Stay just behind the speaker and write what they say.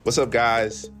What's up,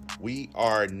 guys? We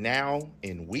are now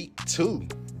in week 2,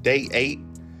 day 8.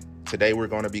 Today we're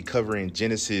going to be covering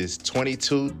Genesis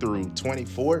 22 through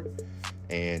 24.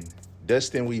 And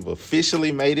Dustin, we've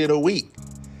officially made it a week.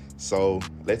 So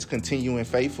let's continue in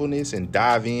faithfulness and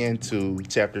dive into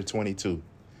chapter 22.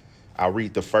 I'll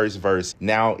read the first verse.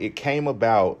 Now it came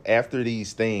about after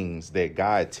these things that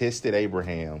God tested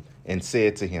Abraham and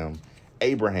said to him,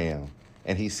 Abraham,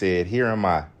 and he said, here am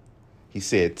I. He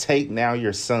said, take now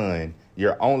your son,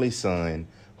 your only son,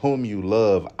 whom you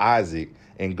love, Isaac,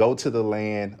 and go to the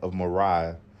land of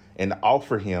Moriah and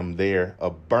offer him there a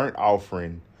burnt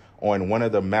offering on one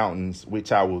of the mountains,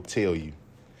 which I will tell you.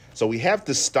 So we have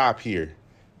to stop here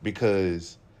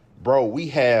because, bro, we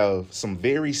have some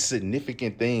very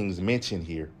significant things mentioned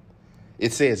here.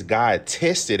 It says God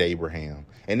tested Abraham,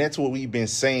 and that's what we've been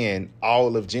saying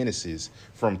all of Genesis.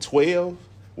 From 12,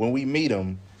 when we meet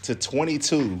him, to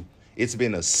 22, it's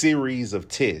been a series of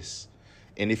tests.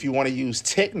 And if you want to use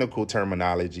technical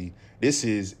terminology, this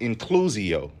is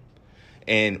inclusio.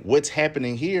 And what's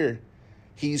happening here,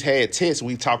 he's had tests.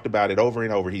 We've talked about it over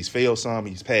and over. He's failed some,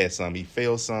 he's passed some, he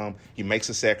failed some, he makes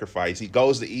a sacrifice. He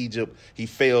goes to Egypt, he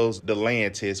fails the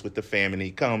land test with the famine,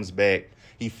 he comes back,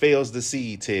 he fails the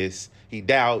seed test, he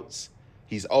doubts,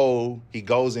 he's old, he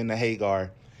goes into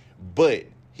Hagar. But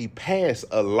he passed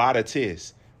a lot of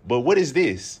tests. But what is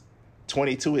this?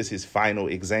 22 is his final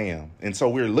exam. And so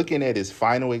we're looking at his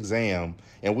final exam,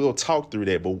 and we'll talk through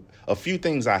that. But a few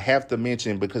things I have to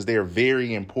mention because they're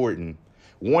very important.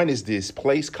 One is this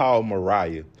place called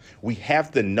Moriah. We have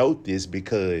to note this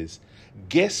because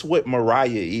guess what Moriah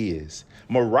is?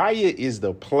 Moriah is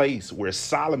the place where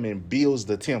Solomon builds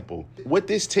the temple. What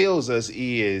this tells us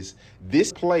is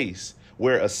this place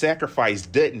where a sacrifice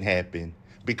doesn't happen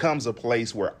becomes a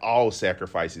place where all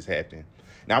sacrifices happen.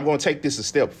 Now, I'm going to take this a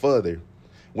step further.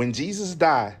 When Jesus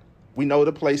died, we know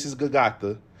the place is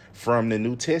Golgotha from the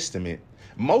New Testament.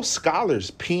 Most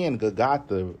scholars pin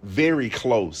Golgotha very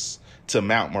close to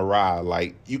Mount Moriah,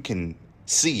 like you can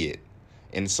see it.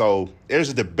 And so there's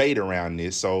a debate around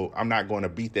this, so I'm not going to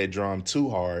beat that drum too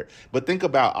hard. But think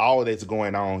about all that's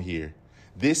going on here.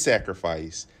 This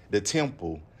sacrifice, the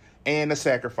temple, and the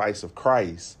sacrifice of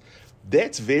Christ.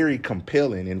 That's very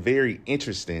compelling and very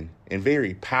interesting and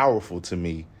very powerful to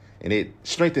me. And it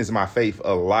strengthens my faith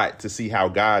a lot to see how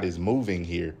God is moving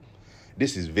here.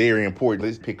 This is very important.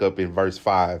 Let's pick up in verse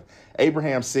 5.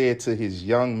 Abraham said to his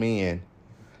young men,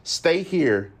 stay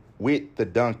here with the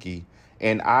donkey,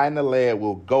 and I and the lad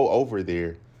will go over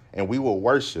there and we will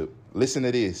worship. Listen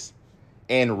to this.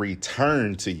 And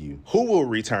return to you. Who will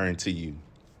return to you?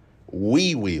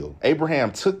 We will.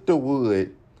 Abraham took the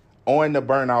wood on the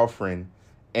burnt offering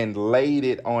and laid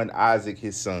it on Isaac,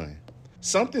 his son.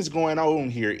 Something's going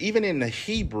on here. Even in the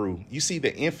Hebrew, you see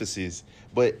the emphasis,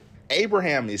 but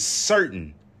Abraham is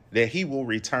certain that he will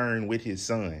return with his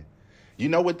son. You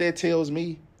know what that tells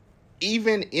me?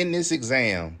 Even in this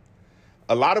exam,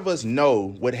 a lot of us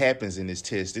know what happens in this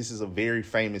test. This is a very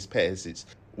famous passage.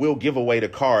 We'll give away the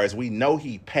cards. We know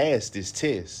he passed this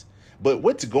test, but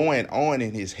what's going on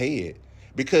in his head?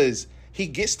 Because he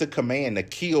gets the command to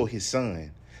kill his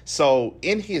son. So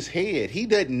in his head, he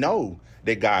doesn't know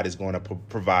that God is going to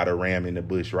provide a ram in the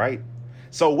bush, right?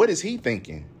 So what is he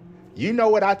thinking? You know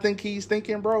what I think he's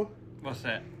thinking, bro? What's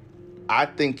that? I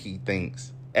think he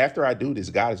thinks, after I do this,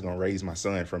 God is going to raise my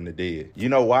son from the dead. You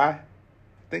know why? I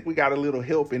think we got a little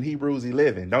help in Hebrews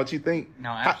 11, don't you think? No,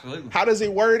 absolutely. How does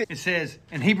it word it? It says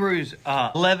in Hebrews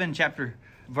 11, chapter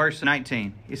verse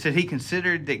 19, it said he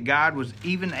considered that God was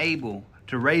even able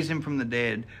to raise him from the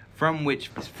dead, from which,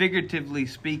 figuratively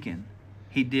speaking,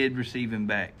 he did receive him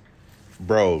back.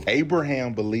 Bro,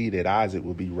 Abraham believed that Isaac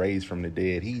would be raised from the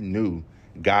dead. He knew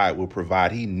God would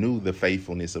provide. He knew the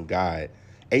faithfulness of God.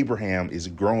 Abraham is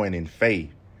growing in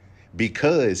faith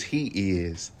because he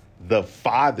is the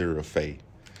father of faith.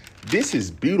 This is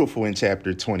beautiful in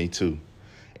chapter 22.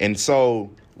 And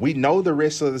so we know the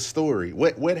rest of the story.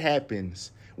 What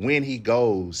happens when he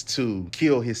goes to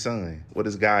kill his son? What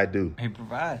does God do? He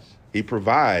provides. He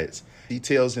provides. He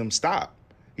tells him stop.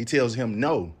 He tells him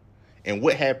no. And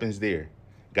what happens there?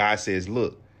 God says,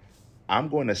 look, I'm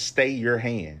going to stay your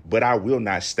hand, but I will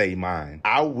not stay mine.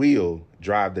 I will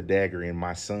drive the dagger in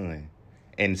my son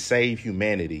and save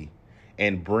humanity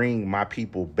and bring my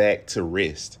people back to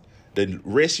rest. The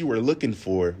rest you were looking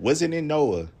for wasn't in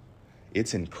Noah.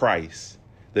 It's in Christ,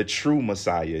 the true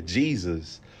Messiah,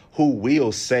 Jesus, who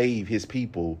will save his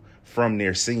people from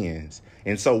their sins.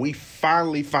 And so we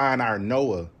finally find our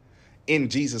Noah in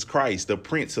Jesus Christ, the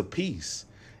Prince of Peace.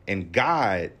 And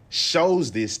God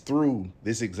shows this through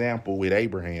this example with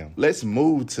Abraham. Let's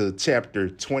move to chapter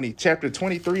 20. Chapter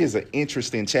 23 is an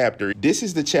interesting chapter. This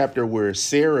is the chapter where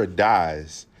Sarah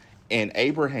dies and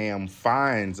Abraham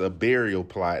finds a burial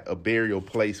plot, a burial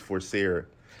place for Sarah.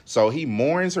 So he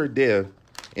mourns her death.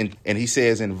 And he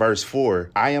says in verse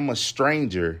 4, I am a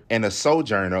stranger and a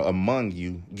sojourner among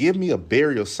you. Give me a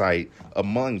burial site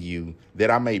among you that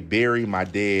I may bury my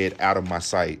dead out of my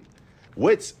sight.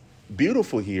 What's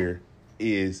beautiful here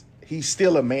is he's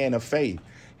still a man of faith.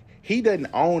 He doesn't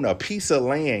own a piece of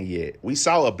land yet. We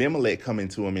saw Abimelech coming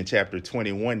to him in chapter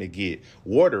 21 to get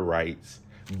water rights,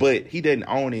 but he doesn't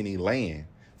own any land.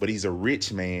 But he's a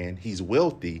rich man, he's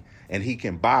wealthy, and he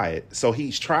can buy it. So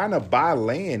he's trying to buy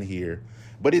land here.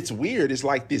 But it's weird. It's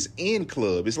like this in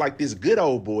club. It's like this good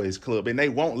old boys club, and they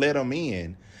won't let him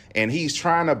in. And he's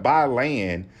trying to buy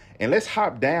land. And let's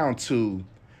hop down to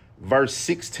verse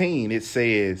 16. It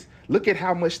says, look at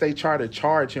how much they try to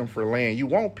charge him for land. You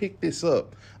won't pick this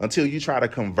up until you try to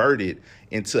convert it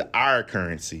into our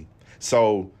currency.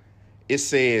 So it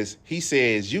says, he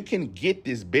says, you can get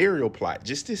this burial plot,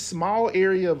 just this small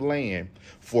area of land,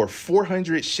 for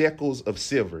 400 shekels of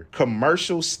silver,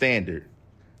 commercial standard.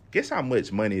 Guess how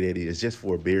much money that is just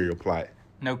for a burial plot?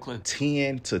 No clue.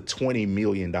 10 to $20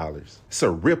 million. It's a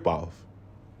ripoff.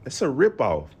 It's a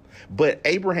ripoff. But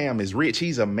Abraham is rich.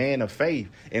 He's a man of faith,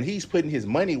 and he's putting his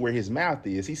money where his mouth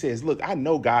is. He says, look, I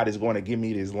know God is going to give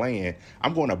me this land.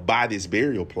 I'm going to buy this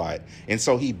burial plot. And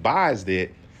so he buys that.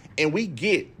 And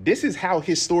this is how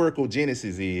historical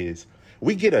Genesis is.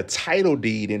 We get a title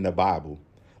deed in the Bible.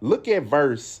 Look at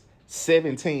verse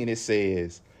 17. It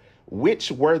says,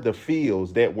 which were the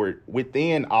fields that were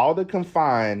within all the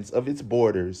confines of its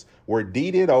borders were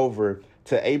deeded over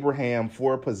to Abraham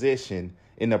for possession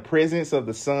in the presence of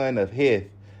the son of Heth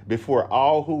before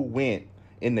all who went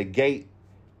in the gate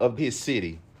of his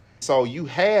city. So you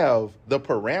have the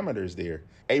parameters there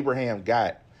Abraham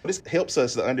got. This helps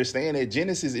us to understand that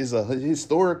Genesis is a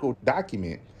historical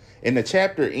document. And the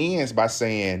chapter ends by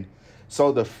saying,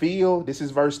 so the field, this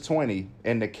is verse 20,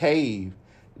 and the cave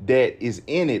that is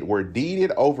in it were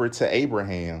deeded over to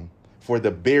Abraham for the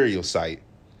burial site.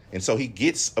 And so he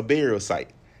gets a burial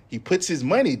site. He puts his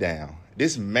money down.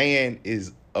 This man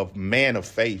is a man of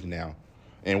faith now.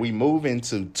 And we move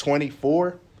into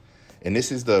 24. And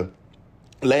this is the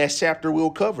last chapter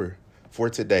we'll cover for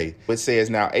today. It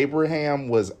says, now Abraham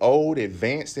was old,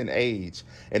 advanced in age,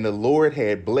 and the Lord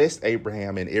had blessed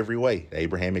Abraham in every way. The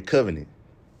Abrahamic covenant.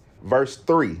 Verse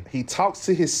 3, he talks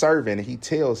to his servant and he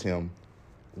tells him,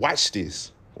 watch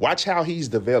this. Watch how he's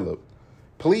developed.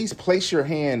 Please place your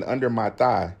hand under my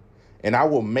thigh, and I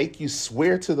will make you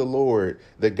swear to the Lord,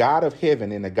 the God of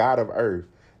heaven and the God of earth,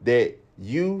 that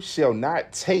you shall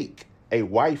not take a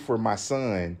wife for my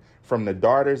son from the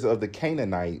daughters of the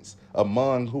Canaanites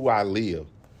among who I live.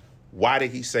 Why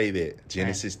did he say that?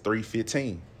 Genesis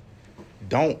 3:15.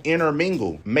 Don't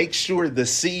intermingle. Make sure the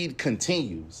seed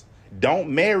continues. Don't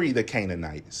marry the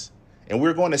Canaanites. And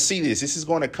we're going to see this. This is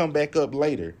going to come back up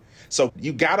later. So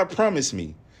you got to promise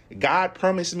me. God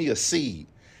promised me a seed.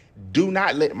 Do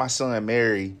not let my son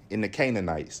marry in the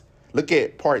Canaanites. Look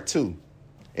at part 2.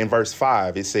 In verse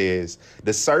 5, it says,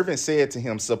 the servant said to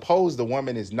him, suppose the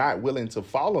woman is not willing to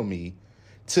follow me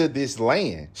to this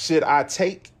land. Should I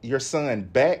take your son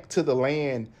back to the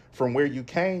land from where you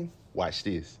came? Watch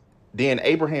this. Then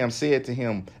Abraham said to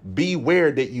him,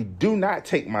 beware that you do not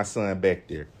take my son back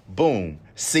there. Boom.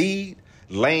 Seed,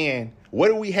 land. What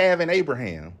do we have in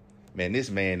Abraham? Man, this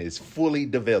man is fully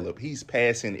developed. He's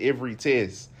passing every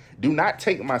test. Do not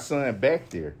take my son back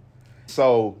there.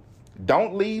 So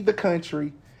don't leave the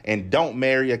country and don't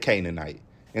marry a Canaanite.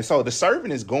 And so the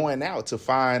servant is going out to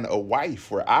find a wife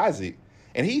for Isaac,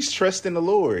 and he's trusting the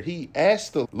Lord. He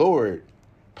asked the Lord,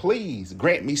 please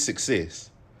grant me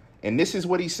success. And this is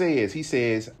what he says. He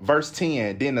says, verse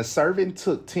 10, then the servant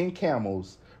took 10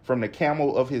 camels from the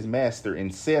camel of his master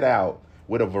and set out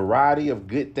with a variety of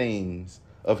good things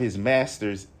of his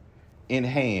master's in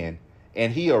hand.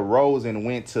 And he arose and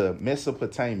went to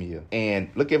Mesopotamia. And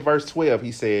look at verse 12.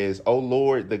 He says, O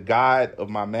Lord, the God of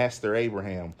my master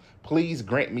Abraham, please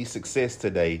grant me success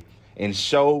today and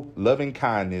show loving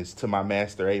kindness to my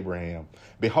master Abraham.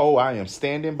 Behold, I am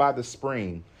standing by the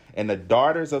spring, and the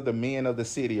daughters of the men of the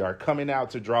city are coming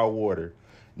out to draw water.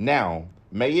 Now,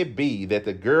 may it be that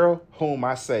the girl whom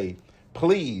I say,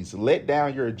 please let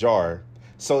down your jar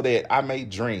so that I may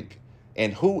drink,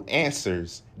 and who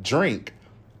answers, drink,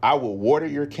 I will water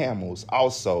your camels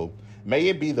also. May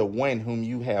it be the one whom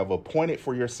you have appointed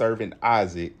for your servant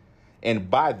Isaac.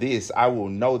 And by this I will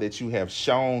know that you have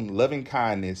shown loving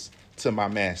kindness to my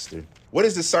master. What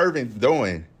is the servant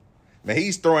doing? Man,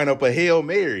 he's throwing up a Hail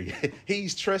Mary.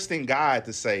 He's trusting God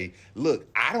to say, look,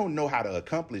 I don't know how to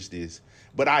accomplish this,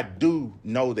 but I do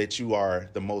know that you are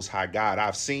the Most High God.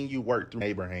 I've seen you work through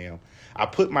Abraham. I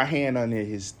put my hand under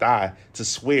his thigh to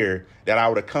swear that I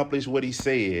would accomplish what he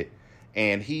said.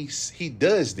 And he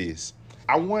does this.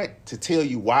 I want to tell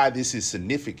you why this is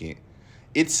significant.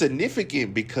 It's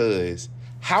significant because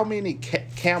how many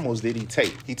camels did he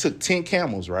take? He took 10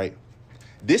 camels, right?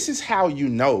 This is how you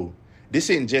know this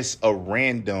isn't just a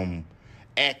random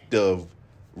act of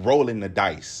rolling the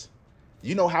dice.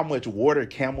 You know how much water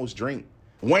camels drink?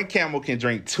 One camel can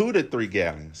drink 2 to 3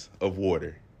 gallons of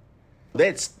water.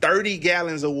 That's 30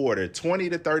 gallons of water, 20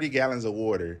 to 30 gallons of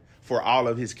water for all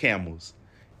of his camels.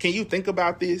 Can you think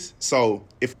about this? So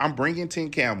if I'm bringing 10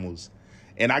 camels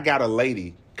and I got a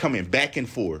lady coming back and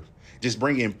forth, just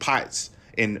bringing pots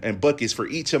and buckets for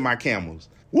each of my camels,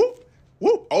 whoop,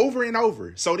 whoop, over and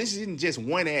over. So this isn't just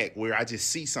one act where I just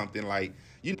see something like,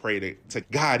 you pray to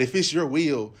God, if it's your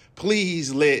will,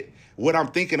 please let what I'm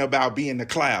thinking about be in the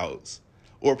clouds.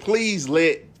 Or please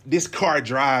let this car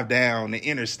drive down the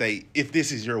interstate if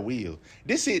this is your will.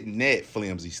 This isn't that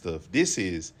flimsy stuff. This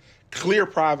is clear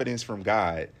providence from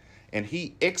God, and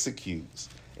he executes.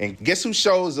 And guess who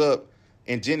shows up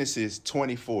in Genesis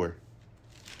 24?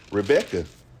 Rebecca.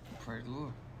 Praise the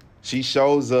Lord. She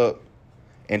shows up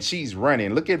and she's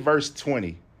running. Look at verse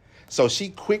 20. So she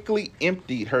quickly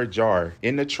emptied her jar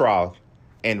in the trough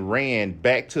and ran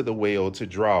back to the well to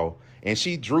draw, and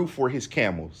she drew for his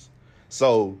camels.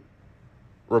 So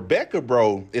Rebecca,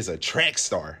 bro, is a track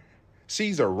star.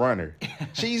 She's a runner.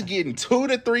 She's getting 2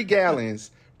 to 3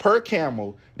 gallons per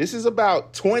camel. This is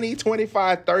about 20,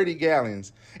 25, 30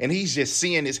 gallons. And he's just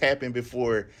seeing this happen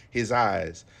before his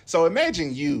eyes. So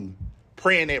imagine you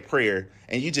praying that prayer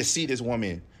and you just see this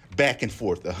woman back and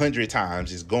forth 100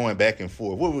 times, just going back and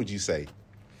forth. What would you say?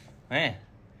 Man,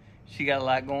 she got a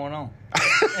lot going on.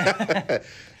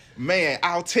 Man,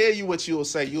 I'll tell you what you'll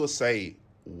say. You'll say,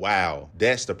 wow,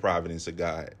 that's the providence of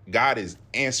God. God is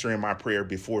answering my prayer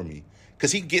before me,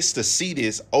 because he gets to see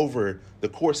this over the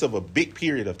course of a big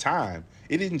period of time.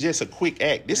 It isn't just a quick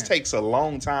act. This takes a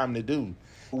long time to do.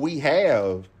 We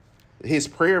have his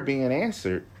prayer being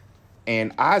answered,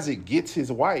 and Isaac gets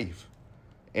his wife.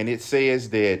 And it says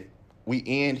that we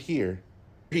end here.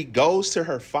 He goes to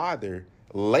her father,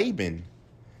 Laban,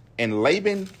 and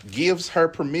Laban gives her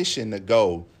permission to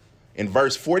go. In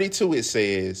verse 42, it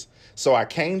says, so I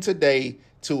came today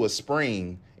to a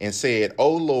spring and said,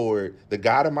 O Lord, the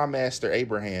God of my master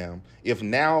Abraham, if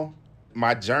now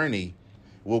my journey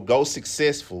will go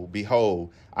successful,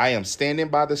 behold, I am standing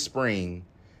by the spring,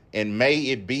 and may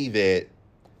it be that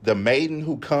the maiden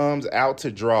who comes out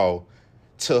to draw,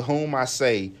 to whom I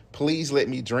say, please let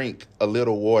me drink a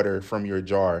little water from your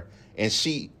jar, and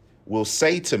she will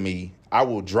say to me, I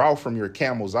will draw from your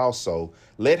camels also.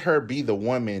 Let her be the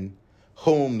woman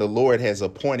whom the Lord has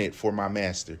appointed for my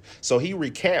master. So he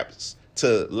recaps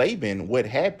to Laban what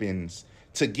happens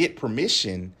to get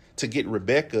permission to get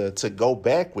Rebecca to go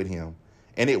back with him.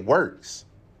 And it works.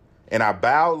 And I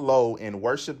bowed low and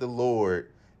worshiped the Lord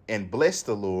and blessed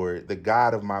the Lord, the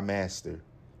God of my master.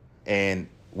 And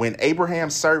when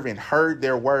Abraham's servant heard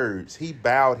their words, he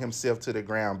bowed himself to the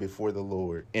ground before the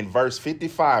Lord. In verse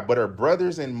 55, but her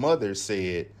brothers and mother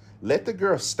said, let the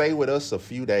girl stay with us a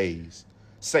few days,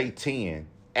 say 10.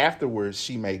 Afterwards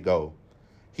she may go.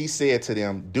 He said to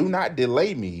them, do not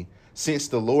delay me, since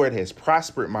the Lord has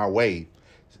prospered my way.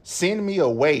 Send me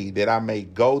away that I may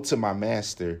go to my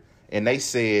master. And they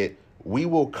said, we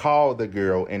will call the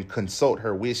girl and consult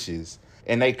her wishes.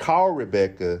 And they called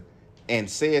Rebekah and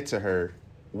said to her,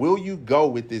 will you go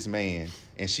with this man?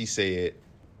 And she said,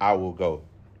 I will go.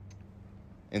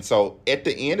 And so at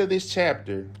the end of this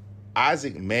chapter,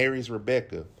 Isaac marries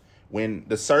Rebekah. When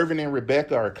the servant and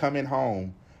Rebekah are coming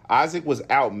home, Isaac was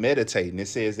out meditating. It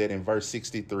says that in verse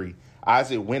 63,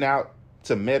 Isaac went out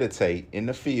to meditate in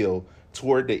the field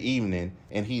toward the evening,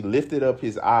 and he lifted up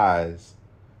his eyes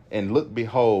and looked,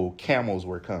 behold, camels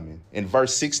were coming. In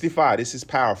verse 65, this is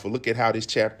powerful. Look at how this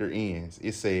chapter ends.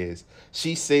 It says,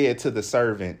 she said to the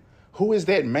servant, who is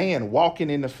that man walking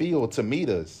in the field to meet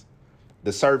us?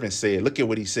 The servant said, look at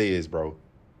what he says, bro.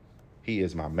 He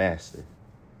is my master.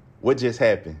 What just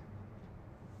happened?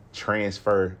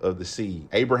 Transfer of the seed.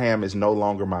 Abraham is no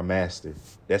longer my master.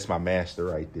 That's my master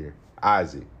right there.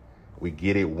 Isaac. We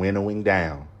get it winnowing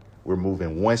down. We're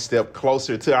moving one step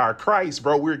closer to our Christ,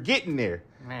 bro. We're getting there.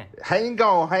 Man. Hang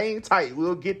on, hang tight.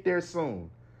 We'll get there soon.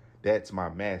 That's my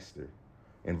master.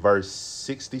 In verse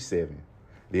 67,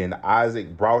 then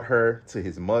Isaac brought her to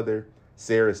his mother,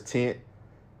 Sarah's tent,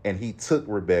 and he took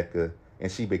Rebekah,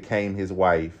 and she became his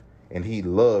wife, and he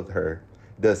loved her.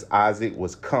 Thus Isaac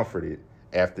was comforted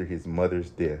after his mother's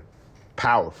death.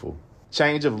 Powerful.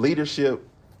 Change of leadership,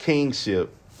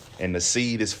 kingship, and the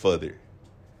seed is furthered.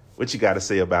 What you got to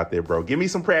say about that, bro? Give me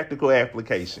some practical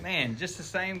application. Man, just the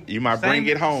same. You might bring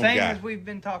it home, same guy. as we've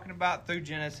been talking about through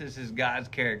Genesis is God's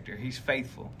character. He's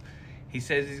faithful. He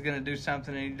says he's going to do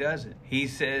something and he does it. He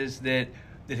says that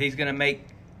he's going to make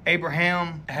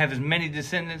Abraham have as many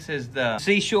descendants as the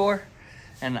seashore,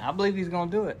 and I believe he's going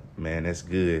to do it. Man, that's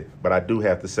good. But I do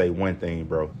have to say one thing,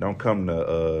 bro. Don't come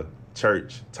to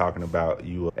church talking about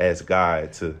you as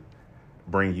God to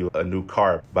bring you a new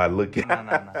car by looking.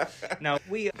 No,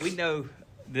 we know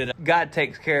that God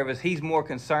takes care of us. He's more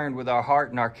concerned with our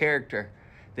heart and our character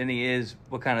than he is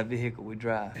what kind of vehicle we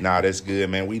drive. Nah, that's good,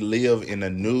 man. We live in a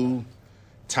new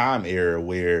time era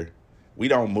where we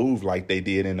don't move like they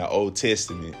did in the Old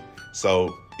Testament.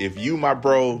 So if you, my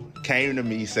bro, came to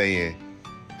me saying,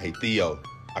 hey, Theo,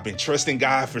 I've been trusting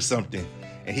God for something,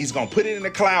 and he's going to put it in the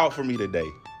cloud for me today,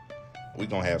 we're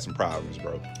going to have some problems,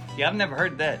 bro. Yeah, I've never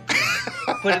heard that.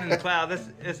 Put it in the cloud.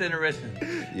 That's interesting.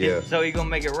 Yeah. So he's going to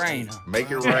make it rain.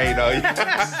 Make it rain on you.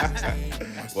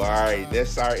 Well, all right.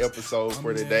 That's our episode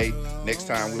for today. Next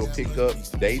time we'll pick up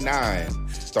day 9,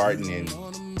 starting in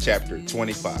chapter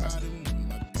 25.